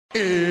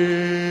It's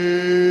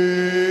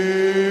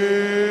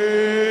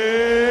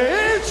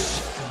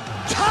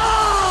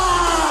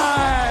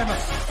time!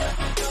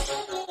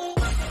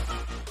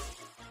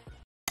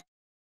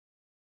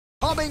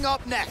 Coming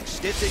up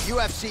next, it's a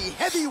UFC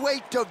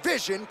heavyweight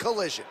division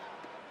collision.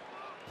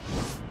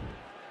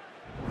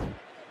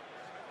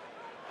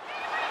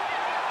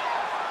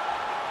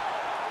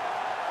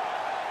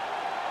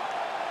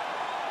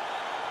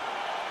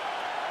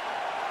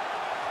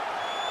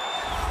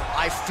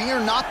 I fear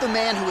not the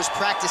man who has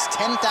practiced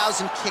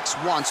 10,000 kicks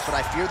once, but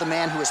I fear the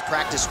man who has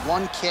practiced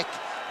one kick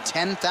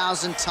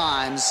 10,000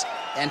 times.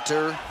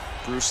 Enter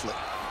Bruce Lee.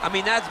 I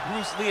mean, that's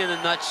Bruce Lee in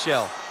a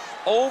nutshell.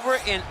 Over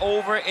and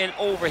over and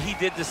over, he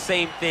did the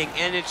same thing,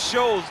 and it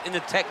shows in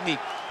the technique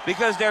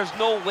because there's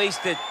no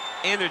wasted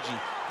energy.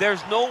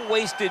 There's no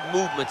wasted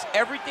movements.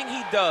 Everything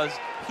he does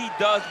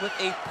with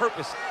a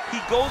purpose.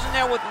 He goes in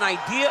there with an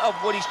idea of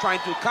what he's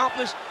trying to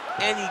accomplish,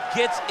 and he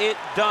gets it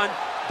done.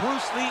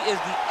 Bruce Lee is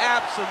the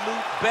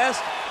absolute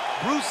best.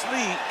 Bruce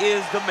Lee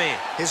is the man.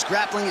 His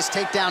grappling, his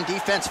takedown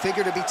defense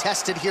figure to be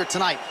tested here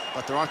tonight,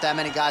 but there aren't that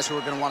many guys who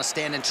are going to want to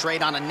stand and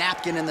trade on a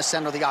napkin in the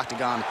center of the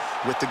octagon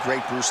with the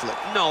great Bruce Lee.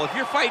 No, if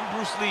you're fighting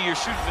Bruce Lee, you're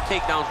shooting for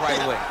takedowns right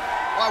away.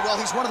 All right, well,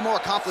 he's one of the more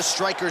accomplished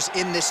strikers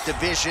in this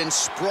division.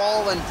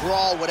 Sprawl and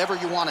brawl, whatever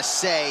you want to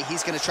say,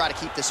 he's going to try to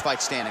keep this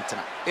fight standing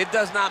tonight. It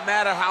does not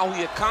matter how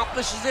he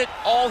accomplishes it.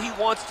 All he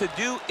wants to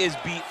do is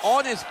be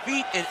on his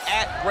feet and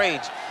at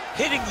range,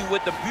 hitting you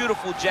with the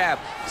beautiful jab,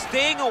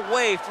 staying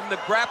away from the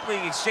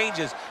grappling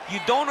exchanges. You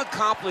don't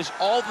accomplish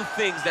all the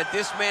things that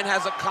this man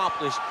has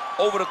accomplished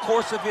over the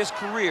course of his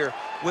career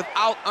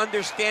without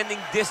understanding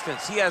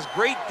distance. He has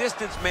great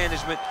distance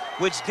management,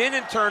 which then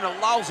in turn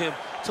allows him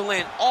to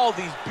land all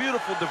these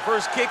beautiful,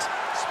 diverse kicks,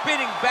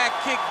 spinning back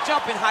kick,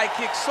 jumping high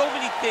kick, so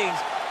many things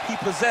he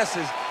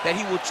possesses that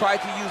he will try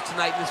to use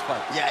tonight in this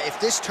fight. Yeah, if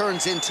this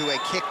turns into a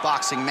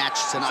kickboxing match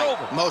tonight,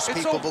 most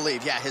people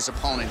believe, yeah, his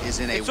opponent is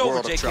in a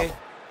world of trouble.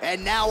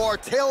 And now our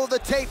tale of the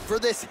tape for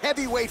this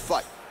heavyweight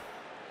fight.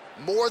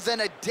 More than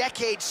a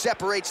decade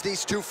separates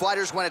these two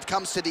fighters when it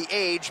comes to the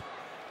age,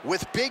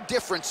 with big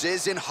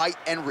differences in height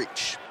and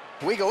reach.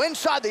 We go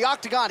inside the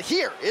octagon.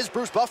 Here is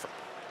Bruce Buffer.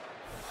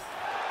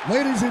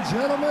 Ladies and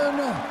gentlemen,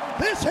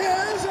 this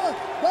is the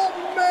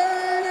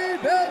main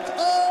event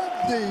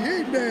of the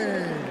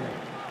evening.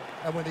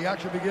 And when the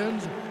action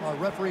begins, our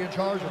referee in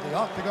charge of the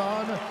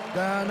octagon,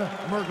 Dan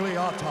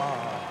Mergliata.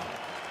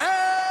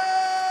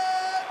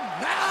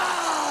 And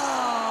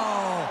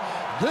now,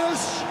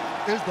 this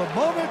is the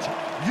moment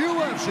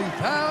UFC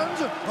fans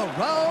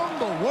around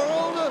the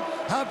world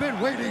have been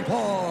waiting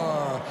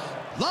for.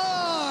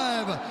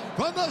 Live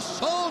from the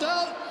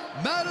sold-out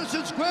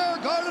Madison Square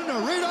Garden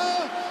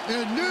Arena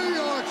in New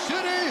York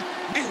City,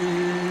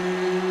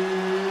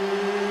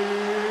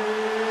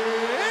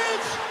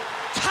 it's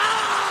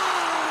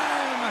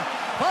time!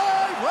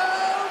 5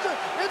 rounds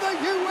in the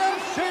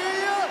UFC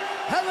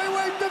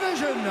heavyweight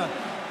division.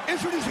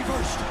 Introducing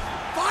first,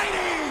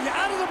 fighting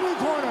out of the blue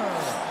corner.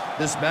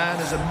 This man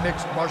is a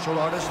mixed martial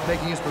artist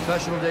making his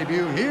professional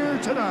debut here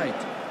tonight.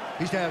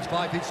 He stands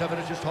 5 feet 7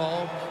 inches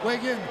tall,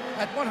 weighing in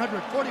at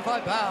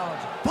 145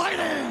 pounds.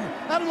 Fighting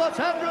out of Los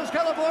Angeles,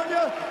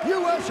 California,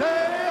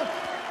 USA,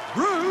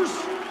 Bruce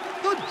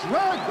the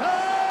Dragon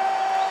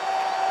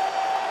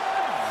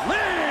Lee!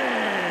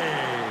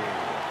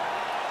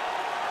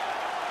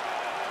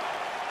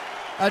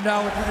 And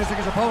now introducing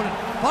his opponent,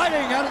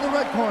 fighting out of the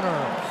red corner.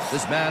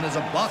 This man is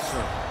a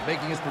boxer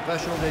making his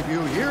professional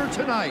debut here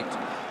tonight.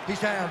 He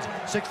stands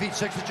 6 feet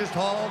 6 inches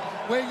tall,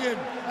 weighing in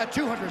at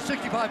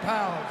 265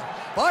 pounds.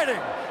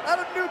 Fighting out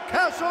of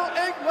Newcastle,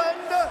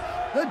 England,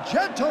 the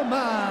Gentleman.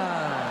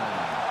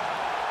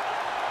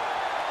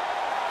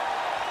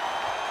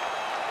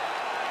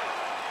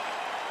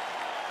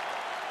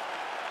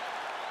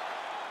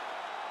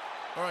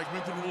 All right,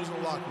 commit to the rules of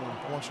the locker room.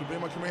 I want you to obey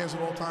my commands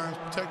at all times,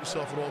 protect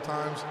yourself at all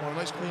times. I want a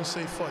nice, clean,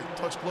 safe fight.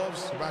 Touch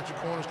gloves, back your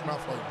corners, come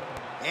out fighting.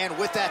 And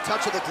with that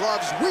touch of the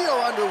gloves, we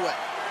are underway.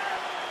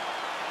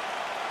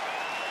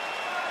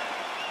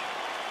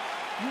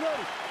 You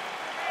ready?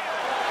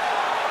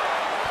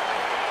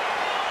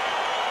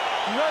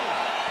 You ready?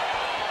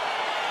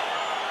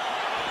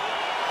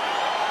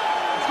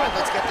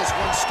 Let's get this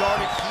one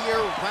started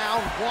here.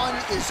 Round 1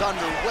 is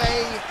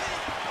underway.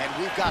 And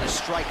we've got a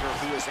striker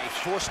who is a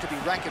force to be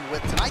reckoned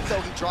with. Tonight,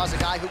 though, he draws a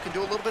guy who can do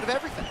a little bit of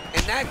everything.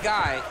 And that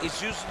guy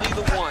is usually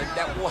the one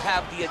that will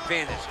have the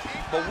advantage.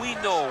 But we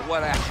know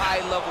what a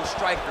high-level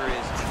striker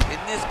is. And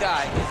this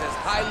guy is as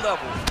high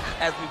level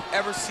as we've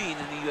ever seen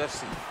in the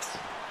UFC.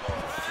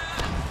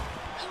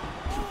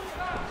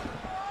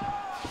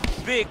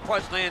 Big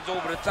punch lands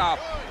over the top.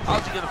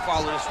 How's he gonna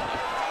follow this one?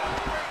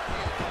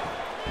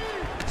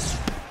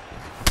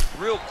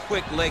 Real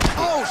quick leg kick.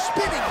 Oh,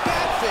 spinning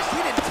back fist. He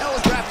didn't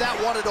telegraph that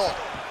one at all.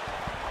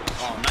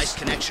 Oh, nice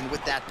connection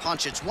with that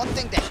punch. It's one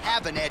thing to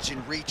have an edge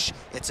in reach.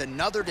 It's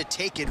another to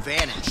take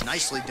advantage.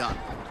 Nicely done.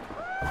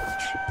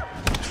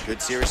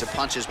 Good series of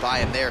punches by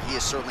him there. He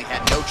has certainly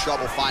had no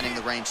trouble finding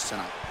the range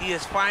tonight. He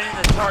is finding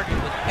the target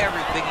with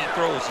everything he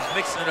throws. He's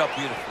mixing it up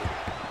beautifully.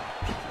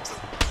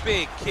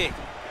 big kick.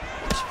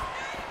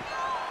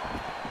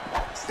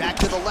 Back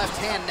to the left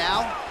hand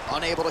now,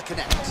 unable to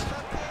connect.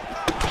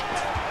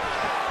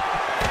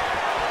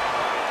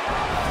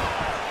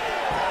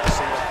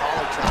 Single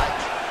collar tie.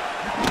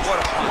 What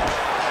a punch.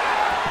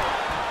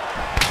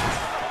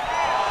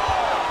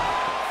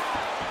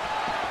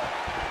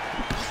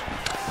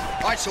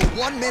 All right, so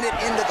 1 minute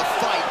into the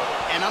fight,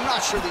 and I'm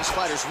not sure these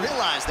fighters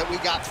realize that we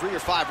got 3 or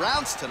 5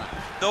 rounds tonight.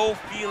 No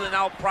feeling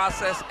out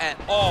process at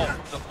all.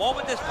 From the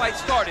moment this fight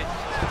started,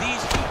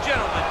 these two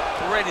gentlemen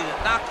were ready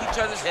to knock each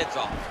other's heads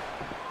off.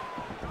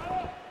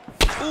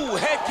 Ooh,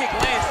 head kick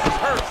lands, this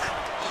hurts.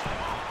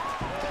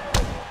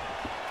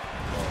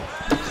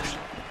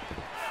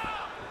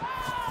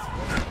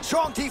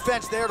 Strong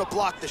defense there to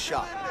block the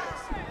shot.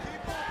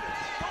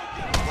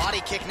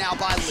 Body kick now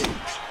by Lee.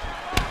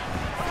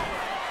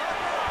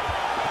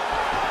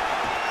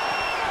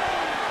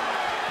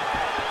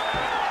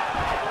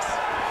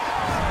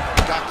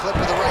 Got clipped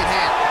with the right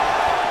hand.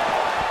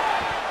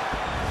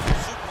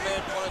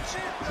 Superman punch.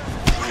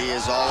 He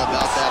is all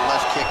about that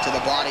left kick to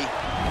the body.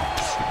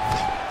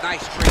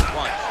 Nice straight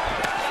punch.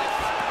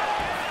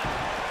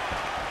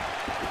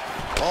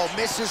 Oh,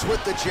 misses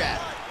with the jab.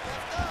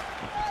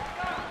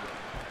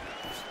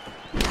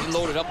 He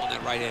loaded up on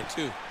that right hand,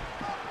 too.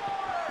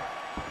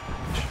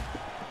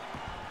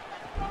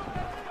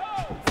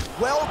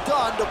 Well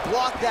done to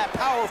block that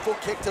powerful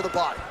kick to the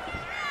body.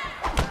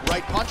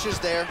 Right punches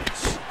there.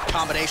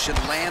 Combination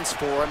lands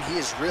for him. He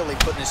is really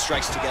putting his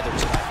strikes together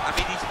tonight. I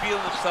mean, he's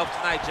feeling himself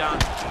tonight, John.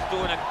 He's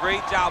doing a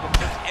great job of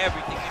putting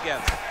everything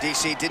together.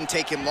 DC, didn't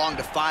take him long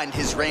to find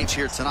his range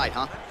here tonight,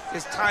 huh?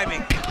 His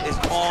timing is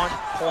on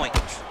point.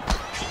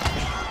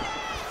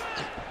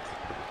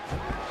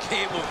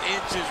 Game of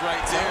inches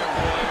right there,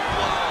 boy.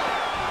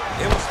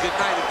 Wow. It was good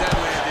night if that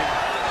landed.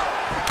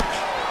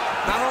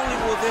 Not only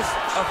will this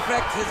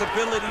affect his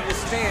ability to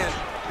stand,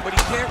 but he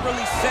can't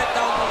really set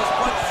down on his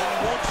punches and he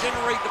won't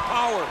generate the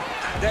power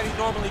that he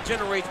normally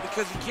generates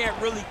because he can't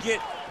really get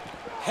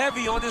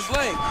heavy on his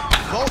leg.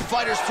 Both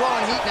fighters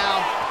throwing heat now.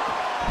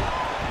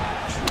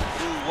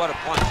 Ooh, what a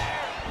punch.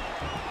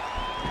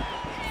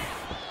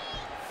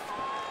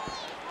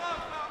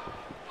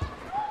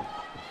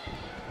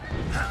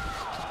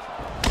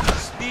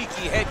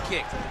 Sneaky head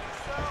kick.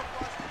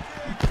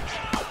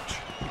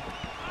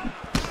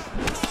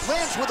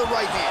 Lands with the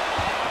right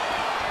hand.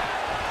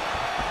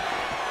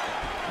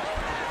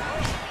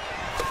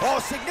 Oh,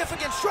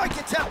 significant strike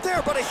attempt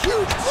there, but a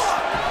huge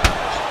block.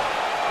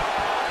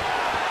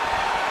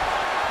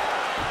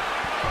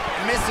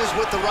 Misses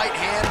with the right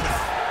hand.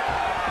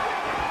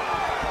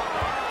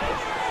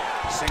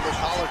 Single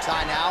collar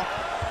tie now.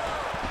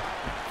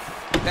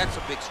 That's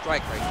a big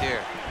strike right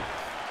there.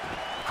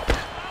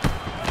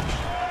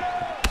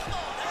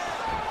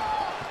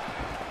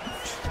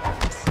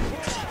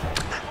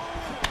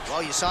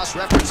 Well, you saw us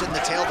referencing the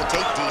tail to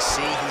tape, DC.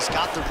 He's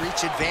got the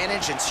reach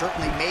advantage and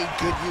certainly made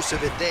good use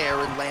of it there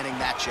in landing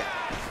that jab.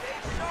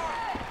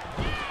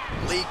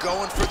 Lee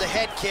going for the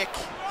head kick.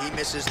 He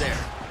misses there.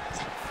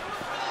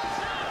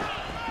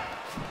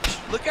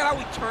 Look at how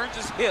he turns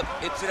his hip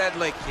into that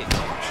leg kick.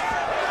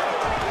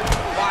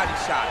 Body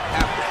shot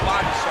after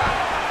body shot.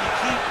 He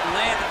keeps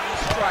landing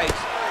these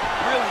strikes,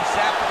 really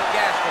zapping the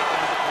gas tank of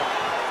his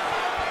opponent.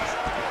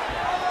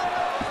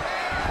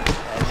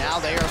 And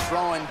now they are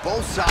throwing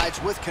both sides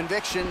with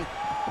conviction.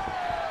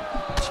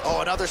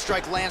 Oh, another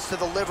strike lands to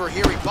the liver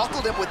here. He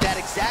buckled him with that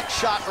exact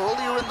shot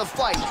earlier in the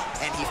fight,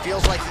 and he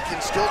feels like he can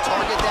still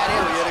target that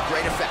area to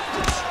great effect.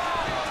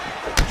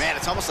 Man,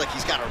 it's almost like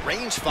he's got a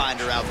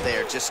rangefinder out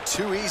there, just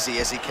too easy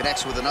as he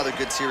connects with another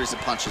good series of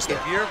punches there.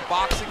 If you're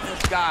boxing this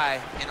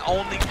guy and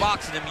only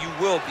boxing him, you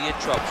will be in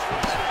trouble.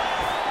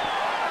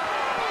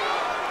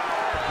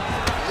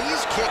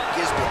 Lee's kick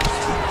gives boost.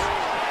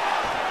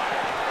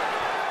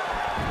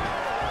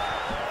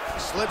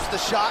 Slips the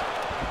shot.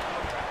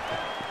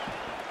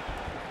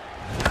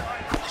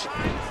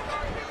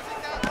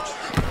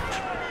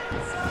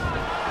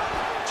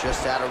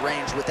 Just out of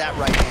range with that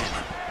right hand.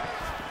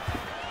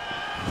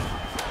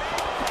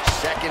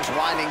 Seconds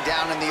winding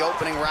down in the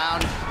opening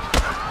round.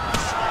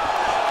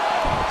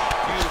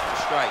 Beautiful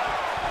strike.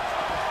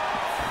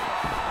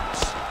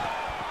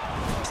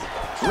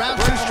 Round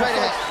 2 straight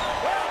ahead.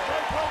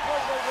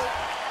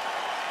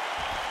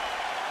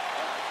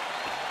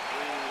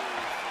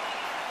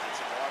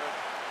 Some water.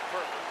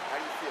 Perfect. How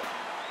do you feel?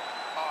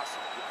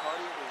 Awesome. Your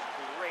cardio is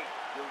great.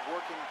 You're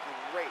working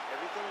great.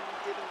 Everything you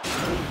did in...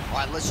 All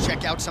right, let's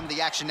check out some of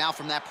the action now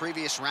from that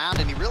previous round,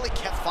 and he really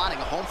kept finding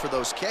a home for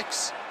those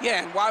kicks.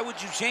 Yeah, and why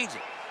would you change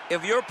it?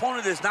 If your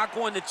opponent is not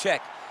going to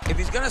check, if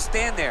he's going to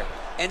stand there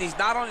and he's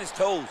not on his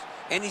toes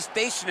and he's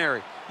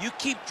stationary, you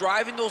keep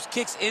driving those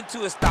kicks into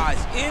his thighs,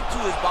 into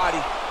his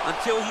body,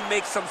 until he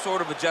makes some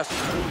sort of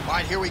adjustment. All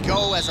right, here we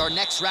go as our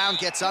next round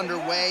gets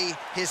underway.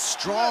 His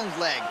strong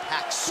leg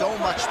packs so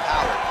much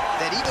power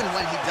that even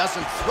when he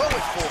doesn't throw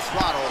it full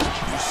throttle,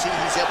 you see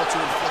he's able to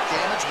inflict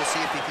damage. We'll see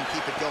if he can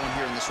keep it going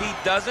here in this round.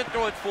 He doesn't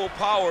throw it full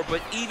power,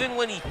 but even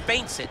when he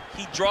feints it,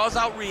 he draws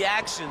out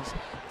reactions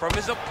from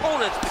his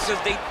opponents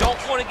because they don't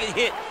want to get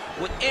hit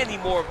with any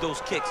more of those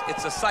kicks.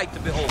 It's a sight to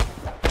behold.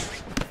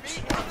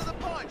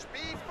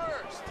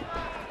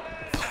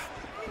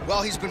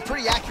 Well, he's been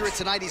pretty accurate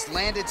tonight. He's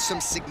landed some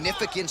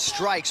significant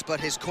strikes, but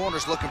his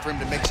corner's looking for him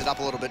to mix it up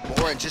a little bit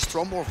more and just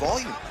throw more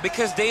volume.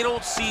 Because they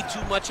don't see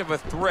too much of a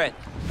threat.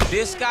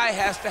 This guy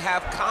has to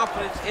have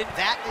confidence in...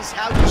 That is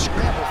how you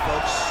scramble,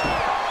 folks.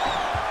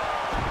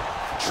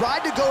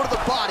 Tried to go to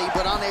the body,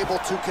 but unable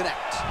to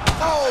connect.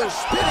 Oh,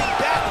 spinning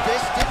back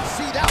fist. Didn't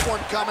see that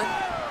one coming.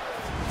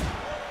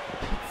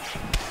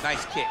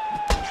 Nice kick.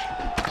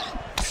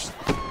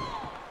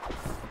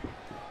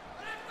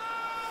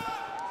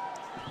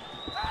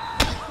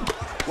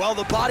 Well,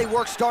 the body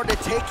work starting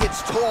to take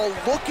its toll.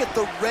 Look at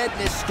the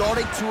redness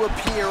starting to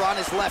appear on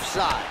his left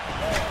side.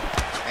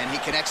 And he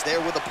connects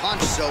there with a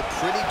punch, so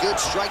pretty good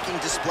striking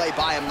display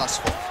by him thus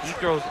far. He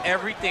throws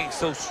everything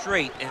so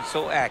straight and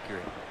so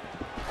accurate.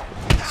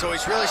 So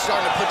he's really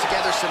starting to put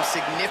together some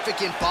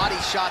significant body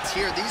shots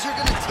here. These are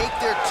going to take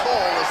their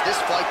toll as this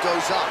fight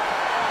goes on.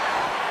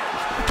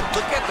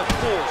 Look at the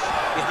force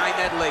behind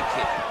that leg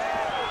kick.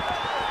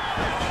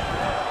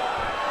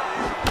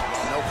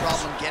 No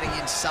problem getting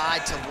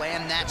inside to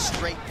land that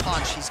straight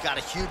punch. He's got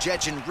a huge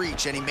edge and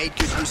reach, and he made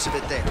good use of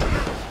it there.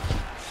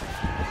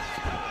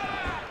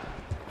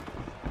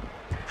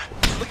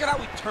 Look at how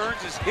he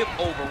turns his hip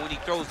over when he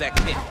throws that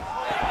kick.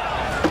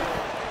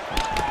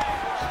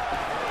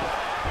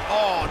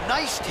 Oh,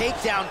 nice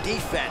takedown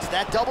defense.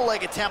 That double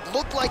leg attempt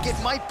looked like it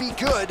might be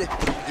good.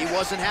 He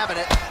wasn't having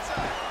it.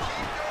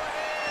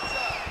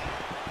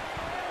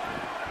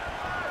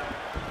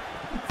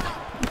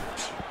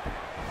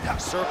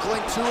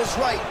 Circling to his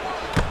right.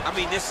 I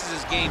mean, this is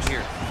his game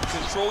here.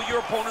 Control your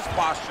opponent's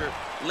posture,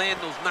 land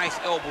those nice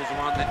elbows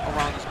around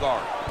his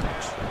guard.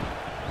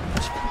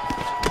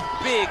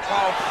 Big,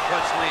 powerful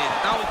punch land.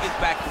 Now he gets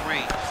back to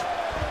range.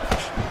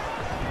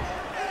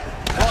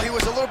 Well, he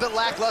was a little bit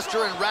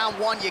lackluster in round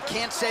one. You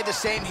can't say the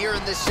same here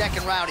in this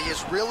second round. He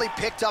has really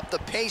picked up the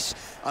pace,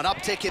 an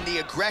uptick in the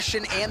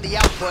aggression and the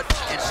output,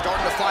 and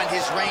starting to find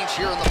his range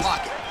here in the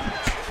pocket.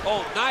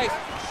 Oh, nice.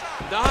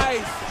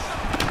 Nice.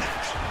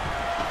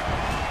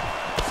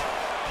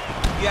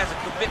 He has a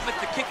commitment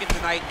to kicking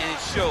tonight, and it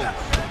shows.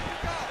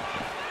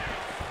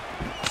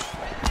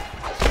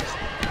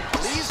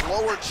 Lee's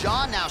lower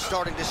jaw now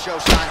starting to show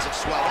signs of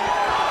swelling.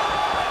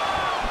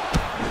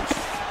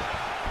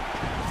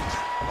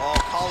 Oh,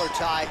 collar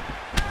tie.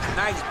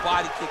 Nice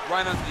body kick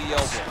right under the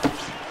elbow.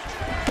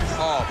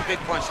 Oh, big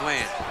punch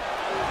land.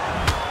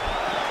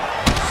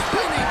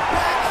 Spinning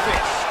back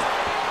fist.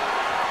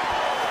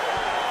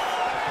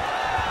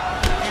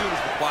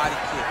 Beautiful body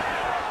kick.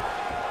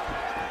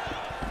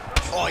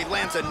 Oh, he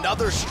lands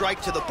another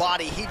strike to the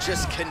body. He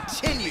just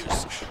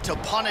continues to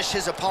punish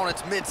his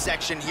opponent's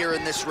midsection here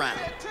in this round.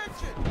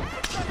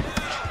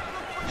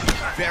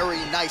 Very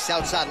nice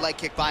outside leg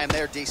kick by him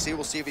there, DC.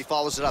 We'll see if he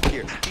follows it up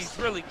here. He's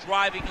really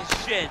driving his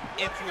shin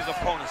into his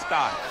opponent's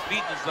thigh,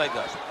 beating his leg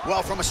up.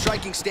 Well, from a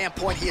striking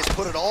standpoint, he has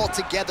put it all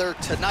together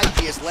tonight.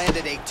 He has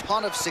landed a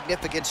ton of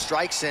significant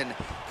strikes, and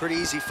pretty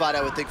easy fight,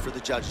 I would think, for the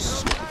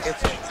judges.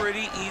 It's a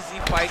pretty easy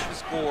fight to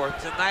score.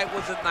 Tonight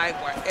was a night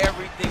where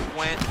everything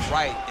went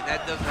right, and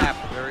that doesn't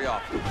happen very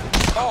often.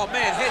 Oh,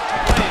 man, hit to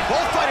land.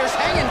 Both fighters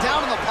hanging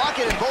down in the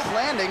pocket and both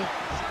landing.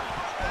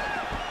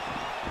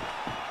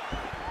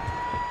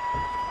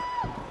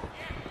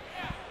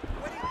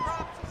 When he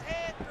drops his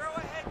head, throw a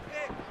head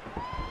kick.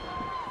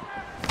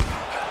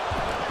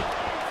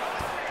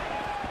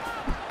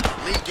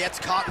 Lee gets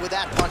caught with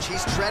that punch.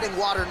 He's treading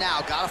water now.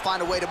 Got to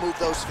find a way to move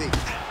those feet.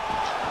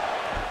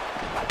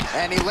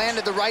 And he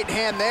landed the right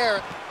hand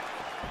there.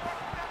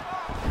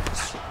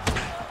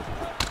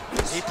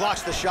 He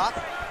blocks the shot.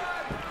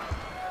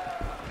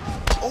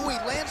 Oh, he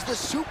lands the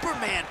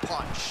Superman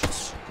punch.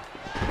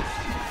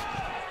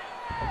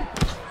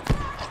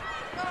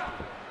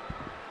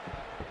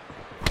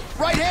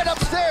 Right hand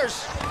upstairs.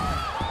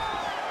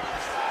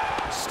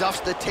 Stuffs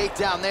the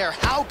takedown there.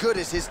 How good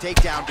is his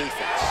takedown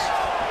defense?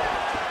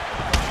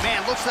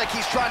 Man, looks like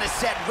he's trying to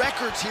set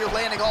records here,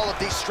 landing all of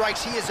these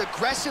strikes. He is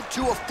aggressive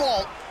to a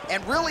fault,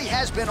 and really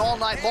has been all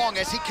night long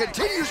as he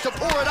continues to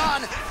pour it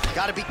on.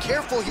 Got to be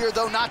careful here,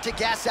 though, not to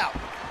gas out.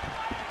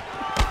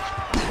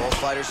 Both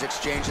fighters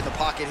exchange in the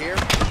pocket here.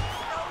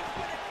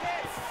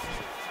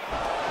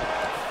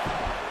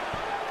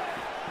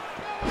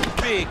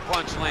 Big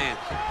punch lands.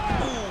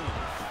 Boom.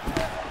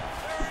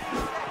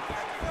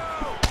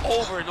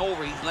 Over and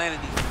over, he's landing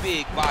these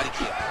big body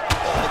kicks.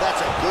 Oh,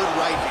 that's a good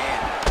right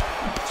hand.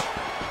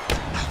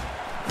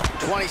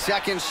 20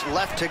 seconds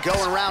left to go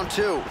in round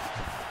two.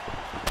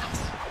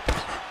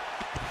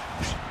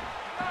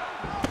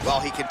 Well,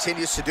 he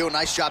continues to do a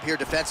nice job here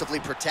defensively,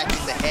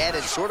 protecting the head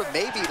and sort of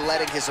maybe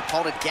letting his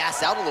opponent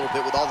gas out a little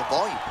bit with all the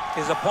volume.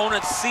 His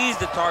opponent sees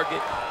the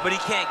target, but he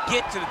can't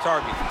get to the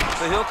target.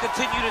 So he'll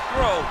continue to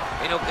throw,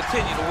 and he'll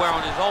continue to wear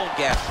on his own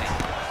gas tank.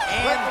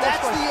 And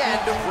that's the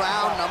end of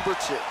round number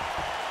two.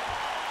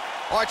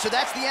 All right, so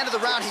that's the end of the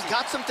round. He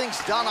got some things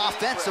done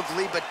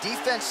offensively, but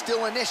defense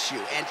still an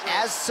issue. And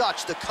as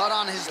such, the cut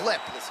on his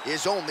lip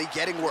is only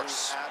getting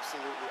worse.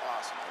 Absolutely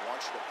awesome. I want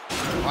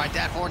punched him. All right,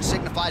 that horn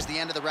signifies the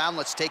end of the round.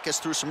 Let's take us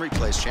through some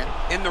replays, champ.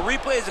 And the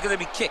replays are going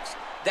to be kicks.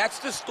 That's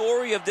the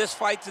story of this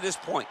fight to this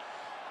point.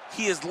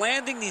 He is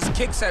landing these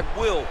kicks at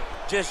will,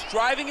 just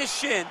driving his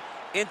shin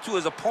into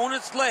his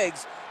opponent's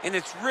legs, and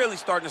it's really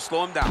starting to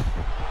slow him down.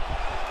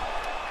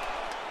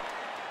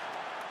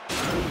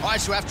 All right,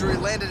 so after he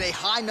landed a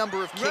high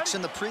number of kicks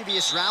in the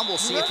previous round, we'll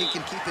see if he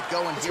can keep it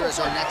going here as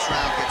our next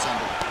round gets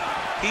underway.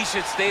 He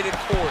should stay the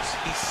course.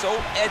 He's so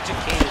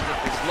educated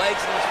with his legs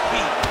and his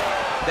feet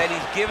that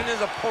he's given his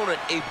opponent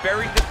a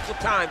very difficult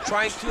time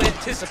trying to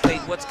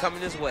anticipate what's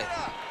coming his way.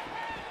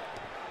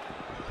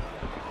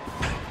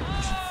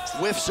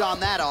 Whiffs on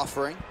that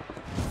offering.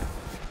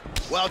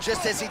 Well,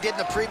 just as he did in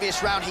the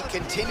previous round, he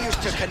continues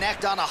to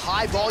connect on a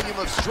high volume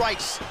of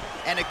strikes.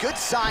 And a good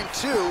sign,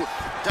 too,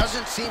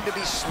 doesn't seem to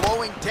be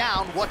slowing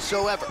down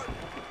whatsoever.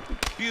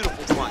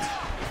 Beautiful punch.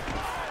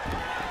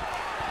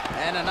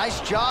 And a nice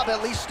job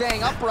at least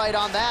staying upright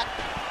on that.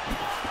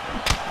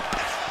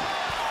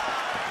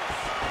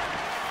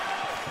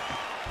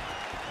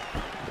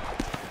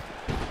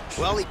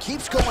 Well, he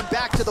keeps going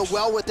back to the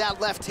well with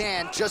that left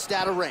hand, just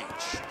out of range.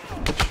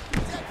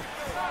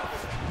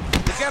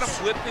 Look at him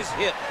whip his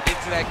hip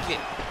into that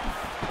kick.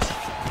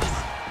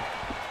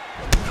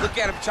 Look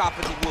at him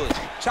chopping the wood.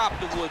 Chop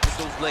the wood with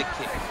those leg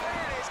kicks.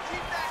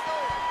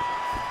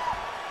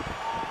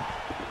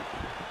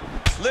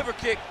 Liver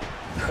kick.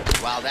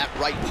 Wow, that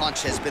right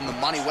punch has been the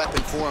money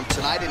weapon for him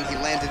tonight, and he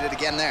landed it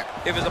again there.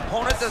 If his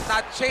opponent does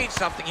not change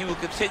something, he will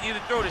continue to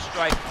throw the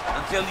strike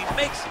until he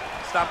makes it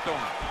stop throwing.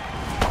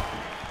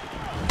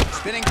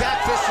 Spinning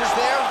back fist is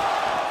there.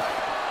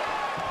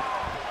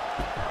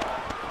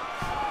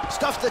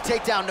 Stuffs the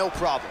takedown, no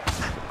problem.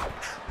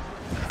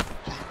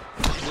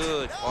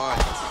 Good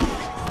punch.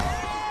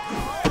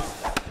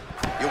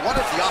 You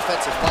wonder if the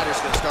offensive fighter's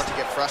going to start to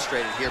get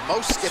frustrated here.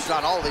 Most, if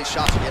not all of these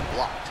shots are getting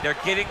blocked. They're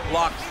getting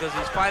blocked because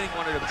he's fighting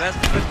one of the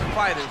best defensive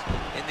fighters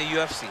in the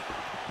UFC.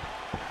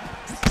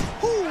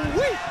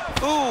 Ooh-wee!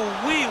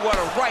 Ooh-wee, what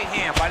a right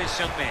hand by this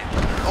young man.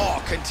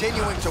 Oh,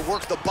 continuing to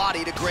work the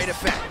body to great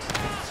effect.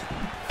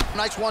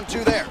 Nice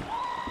 1-2 there.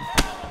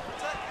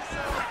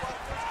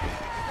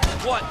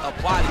 What a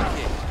body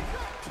kick.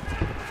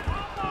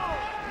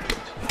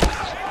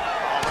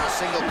 Oh, a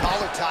single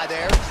collar tie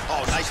there.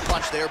 Oh, nice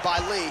punch there by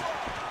Lee.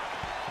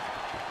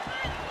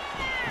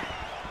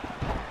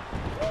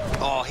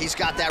 Oh, he's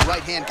got that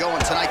right hand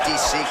going tonight,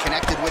 DC.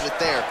 Connected with it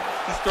there.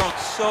 He's thrown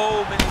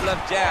so many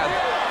left jabs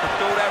to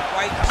throw that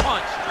right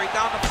punch straight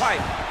down the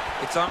pipe.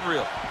 It's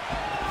unreal.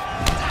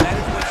 That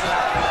is what you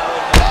have to do.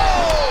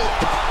 Oh!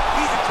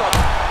 He's in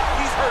trouble.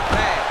 He's hurt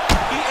bad.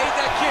 He ate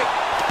that kick.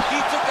 He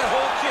took that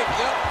whole kick,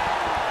 yep.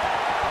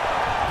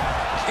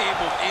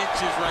 Came of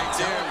inches right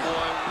there,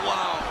 boy.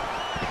 Wow.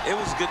 It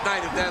was a good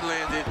night if that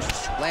landed.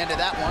 Landed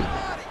that one.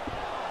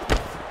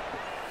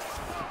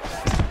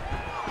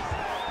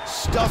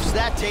 Stuffs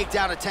that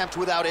takedown attempt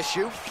without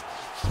issue.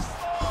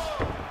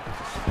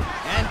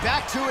 And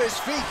back to his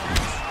feet.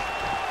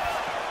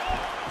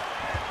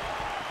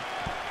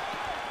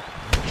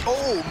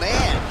 Oh,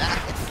 man.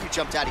 You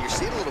jumped out of your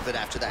seat a little bit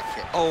after that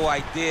kick. Oh,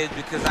 I did,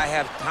 because I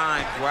have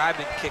times where I've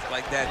been kicked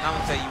like that. And I'm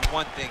going to tell you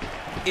one thing.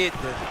 It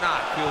does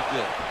not feel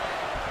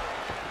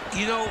good.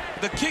 You know,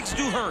 the kicks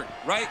do hurt,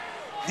 right?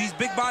 These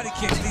big body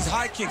kicks, these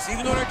high kicks,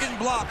 even though they're getting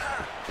blocked,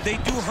 they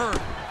do hurt.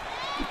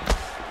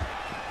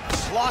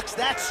 Blocks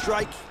that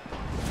strike.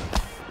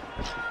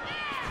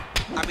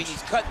 I mean,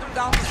 he's cutting them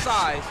down to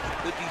size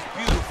with these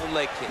beautiful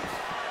leg kicks.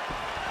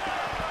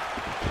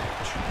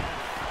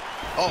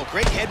 Oh,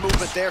 great head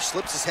movement there.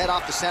 Slips his head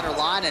off the center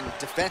line, and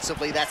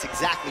defensively, that's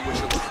exactly what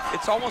you're looking for.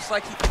 It's almost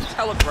like he can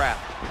telegraph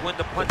when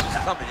the punch is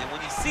coming. And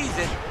when he sees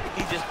it,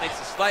 he just makes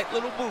a slight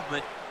little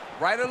movement,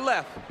 right or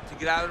left, to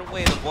get out of the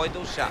way and avoid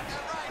those shots.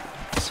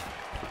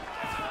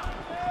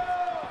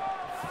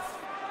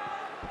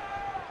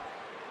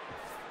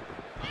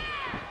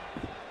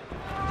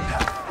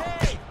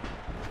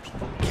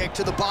 Kick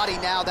to the body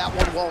now. That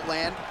one won't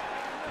land.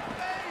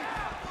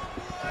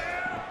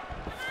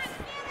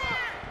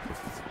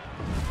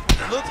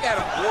 Look at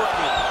him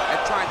working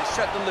at trying to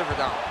shut the liver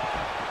down.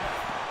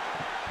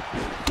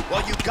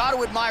 Well, you've got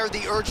to admire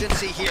the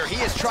urgency here. He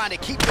is trying to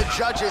keep the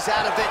judges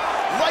out of it,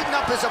 lighten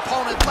up his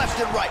opponent left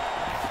and right.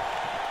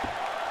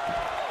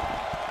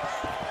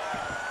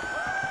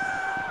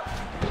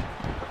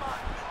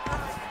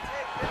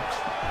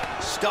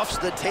 Stuffs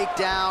the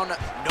takedown,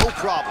 no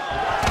problem.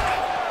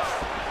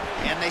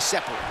 And they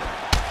separate.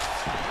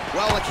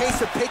 Well, a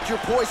case of pick your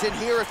poison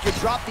here. If you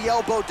drop the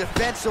elbow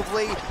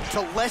defensively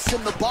to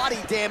lessen the body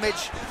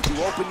damage,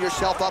 you open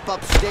yourself up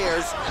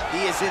upstairs.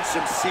 He is in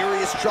some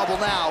serious trouble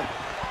now.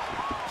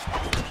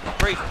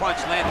 Great punch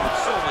landed with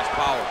so much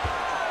power.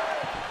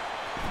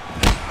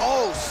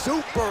 Oh,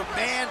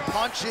 Superman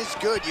punch is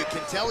good. You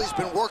can tell he's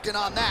been working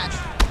on that.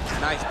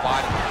 Nice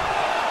body.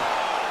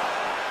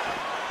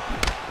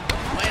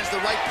 Lands the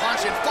right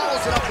punch and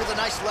follows it up with a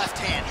nice left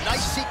hand.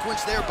 Nice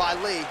sequence there by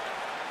Lee.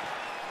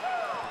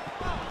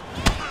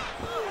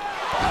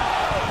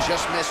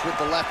 Just missed with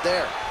the left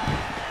there.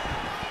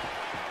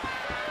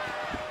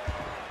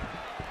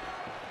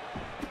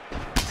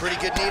 Pretty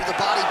good knee to the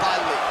body by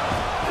Lee.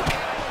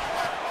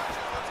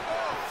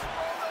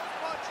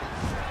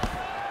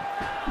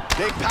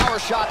 Big power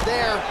shot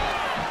there.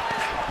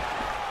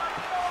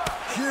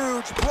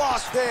 Huge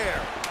block there.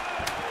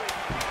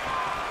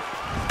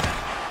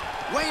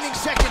 Waning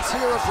seconds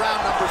here of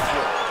round number 3.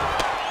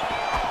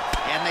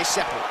 And they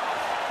separate.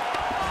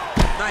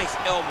 Nice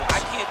elbow.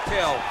 I can't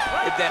tell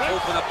if that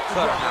opened up the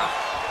cut or not.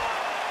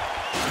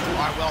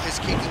 All right, well, his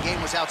kicking game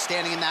was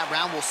outstanding in that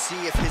round. We'll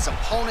see if his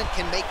opponent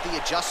can make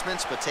the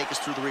adjustments, but take us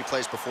through the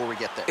replays before we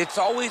get there. It's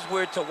always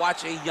weird to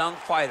watch a young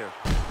fighter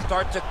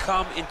start to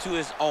come into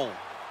his own.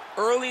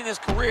 Early in his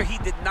career, he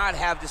did not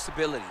have this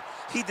ability.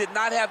 He did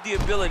not have the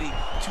ability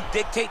to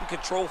dictate and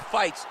control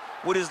fights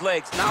with his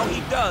legs. Now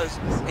he does,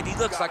 and he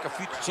looks like a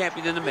future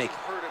champion in the making.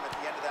 Hurt him at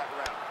the end of that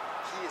round.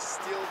 He is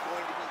still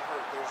going to be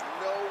hurt. There's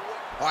no way.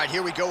 All right,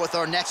 here we go with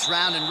our next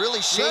round, and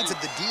really shades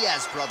of the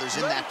Diaz brothers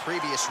in that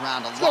previous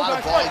round. A lot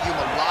of volume,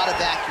 a lot of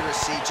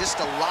accuracy, just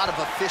a lot of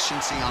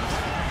efficiency on the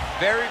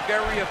feet. Very,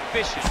 very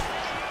efficient.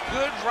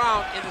 Good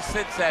round in the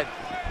sense that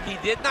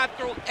he did not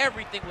throw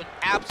everything with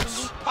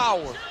absolute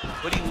power,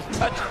 but he was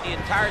touching the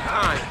entire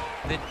time.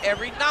 Then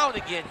every now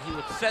and again, he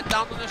would set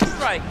down on a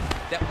strike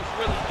that was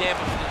really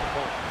damaging his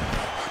opponent.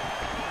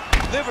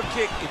 Liver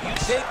kick, if you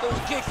take those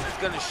kicks, it's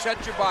going to shut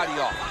your body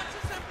off.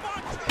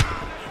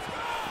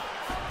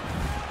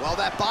 Well,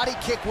 that body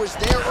kick was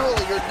there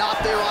earlier, not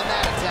there on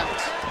that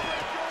attempt.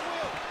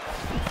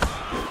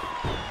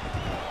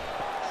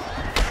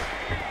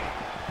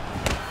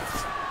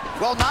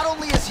 Well, not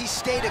only has he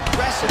stayed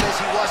aggressive as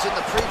he was in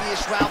the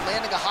previous round,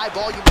 landing a high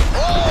volume.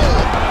 Oh!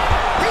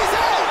 He's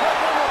out!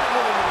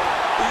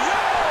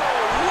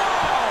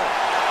 Wow!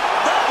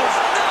 That was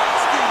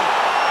nasty!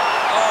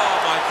 Oh,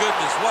 my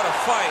goodness, what a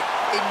fight.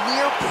 A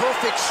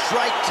near-perfect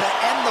strike to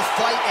end the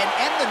fight and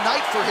end the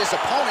night for his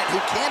opponent, who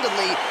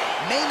candidly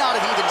may not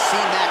have even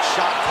seen that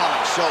shot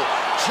coming. So,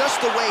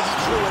 just the way he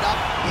drew it up,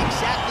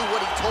 exactly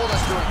what he told us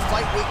during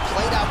fight week,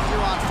 played out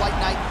here on fight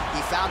night.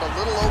 He found a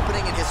little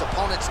opening in his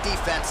opponent's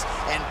defense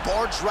and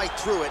barged right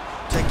through it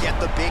to get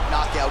the big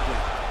knockout win.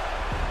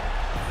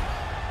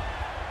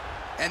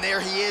 And there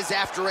he is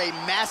after a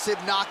massive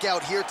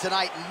knockout here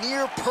tonight.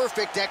 Near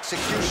perfect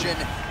execution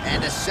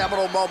and a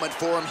seminal moment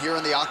for him here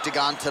in the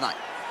octagon tonight.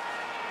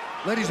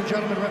 Ladies and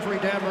gentlemen, referee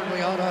Dan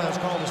Bergliana has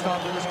called a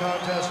stop to this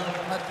contest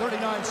at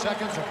 39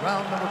 seconds of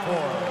round number 4.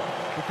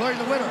 Declaring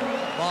the winner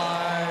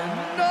by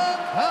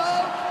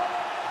knockout,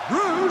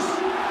 Bruce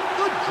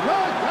the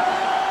Dragon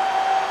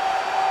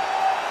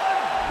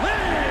Lee!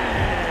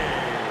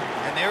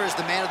 And there is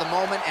the man of the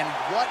moment, and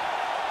what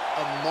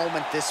a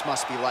moment this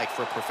must be like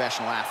for a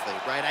professional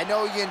athlete, right? I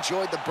know you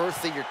enjoyed the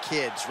birth of your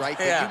kids, right?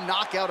 Yeah. But you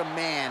knock out a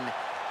man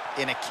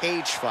in a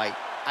cage fight.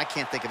 I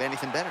can't think of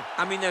anything better.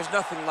 I mean, there's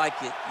nothing like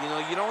it. You know,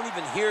 you don't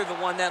even hear the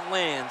one that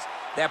lands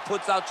that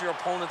puts out your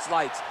opponent's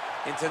lights.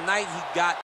 And tonight, he got